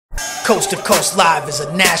Coast to Coast Live is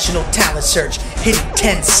a national talent search, hitting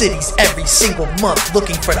 10 cities every single month,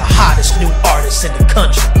 looking for the hottest new artists in the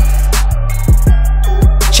country.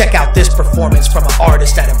 Check out this performance from an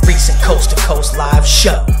artist at a recent Coast to Coast Live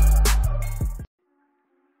show.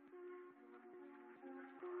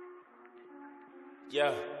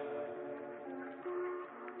 Yeah.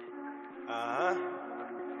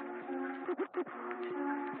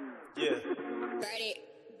 Yeah. Ready.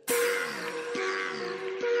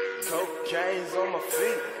 Cocaine's on my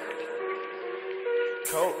feet.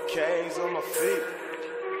 Cocaine's on my feet.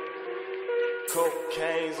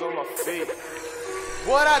 Cocaine's on my feet.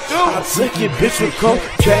 What I do? I took your bitch with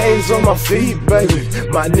cocaine's on my feet, baby.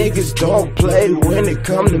 My niggas don't play when it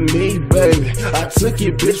come to me, baby. I took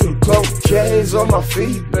your bitch with cocaine's on my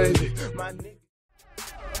feet, baby.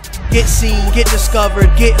 Get seen, get discovered,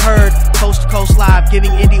 get heard. Coast to Coast Live,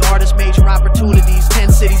 giving indie artists major opportunities. 10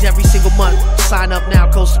 cities every single month. Sign up now,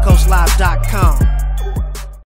 coasttocoastlive.com.